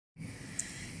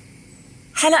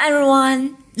Hello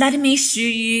everyone, let me show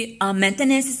you a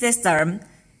maintenance system.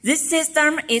 This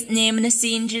system is named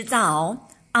XinZhiZao.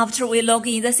 After we log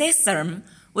in the system,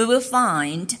 we will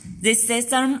find this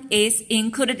system is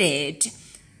included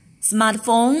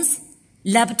smartphones,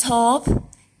 laptop,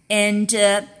 and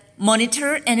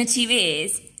monitor and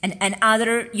TVs, and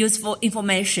other useful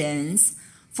informations.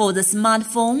 For the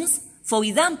smartphones, for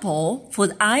example, for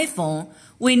the iPhone,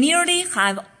 we nearly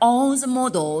have all the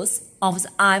models of the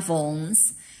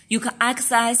iPhones. You can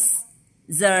access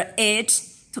it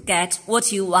to get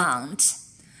what you want.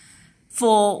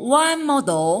 For one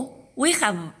model, we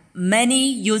have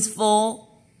many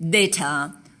useful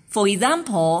data. For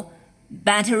example,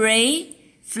 battery,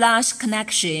 flash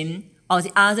connection, or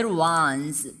the other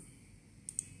ones.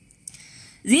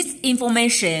 These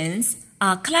informations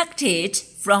are collected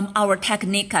from our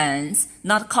technicians,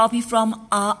 not copied from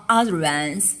other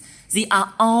ones. They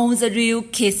are all the real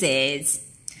cases.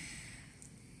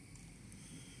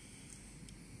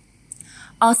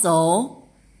 Also,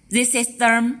 this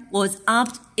system is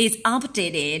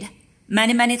updated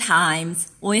many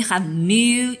times. We have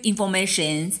new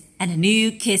information and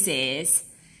new cases.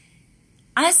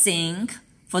 I think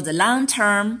for the long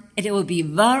term, it will be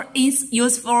very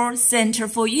useful center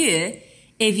for you.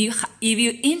 If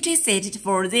you're interested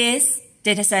for this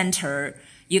data center,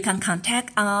 you can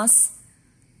contact us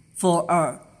for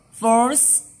a further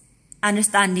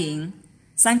understanding.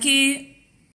 Thank you.